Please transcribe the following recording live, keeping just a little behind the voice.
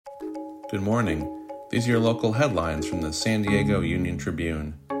Good morning. These are your local headlines from the San Diego Union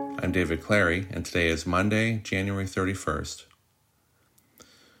Tribune. I'm David Clary, and today is Monday, January 31st.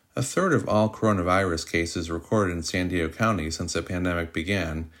 A third of all coronavirus cases recorded in San Diego County since the pandemic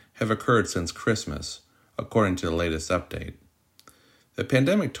began have occurred since Christmas, according to the latest update. The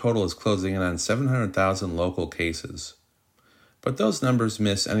pandemic total is closing in on 700,000 local cases. But those numbers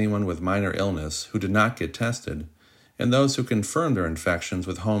miss anyone with minor illness who did not get tested, and those who confirmed their infections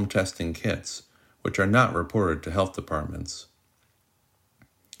with home testing kits, which are not reported to health departments.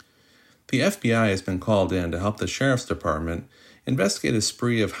 The FBI has been called in to help the Sheriff's Department investigate a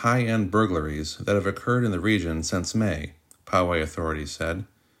spree of high-end burglaries that have occurred in the region since May, Poway authorities said.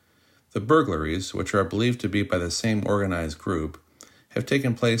 The burglaries, which are believed to be by the same organized group, have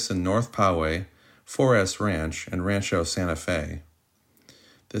taken place in North Poway, 4S Ranch, and Rancho Santa Fe.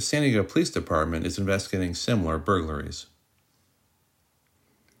 The San Diego Police Department is investigating similar burglaries.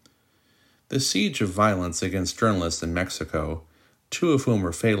 The siege of violence against journalists in Mexico, two of whom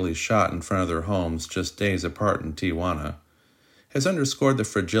were fatally shot in front of their homes just days apart in Tijuana, has underscored the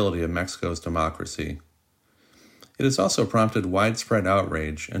fragility of Mexico's democracy. It has also prompted widespread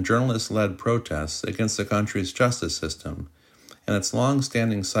outrage and journalist-led protests against the country's justice system and its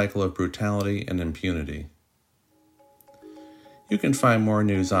long-standing cycle of brutality and impunity. You can find more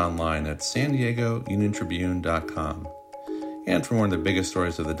news online at SanDiegoUnionTribune.com. And for more of the biggest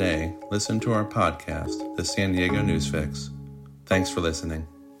stories of the day, listen to our podcast, the San Diego News Fix. Thanks for listening.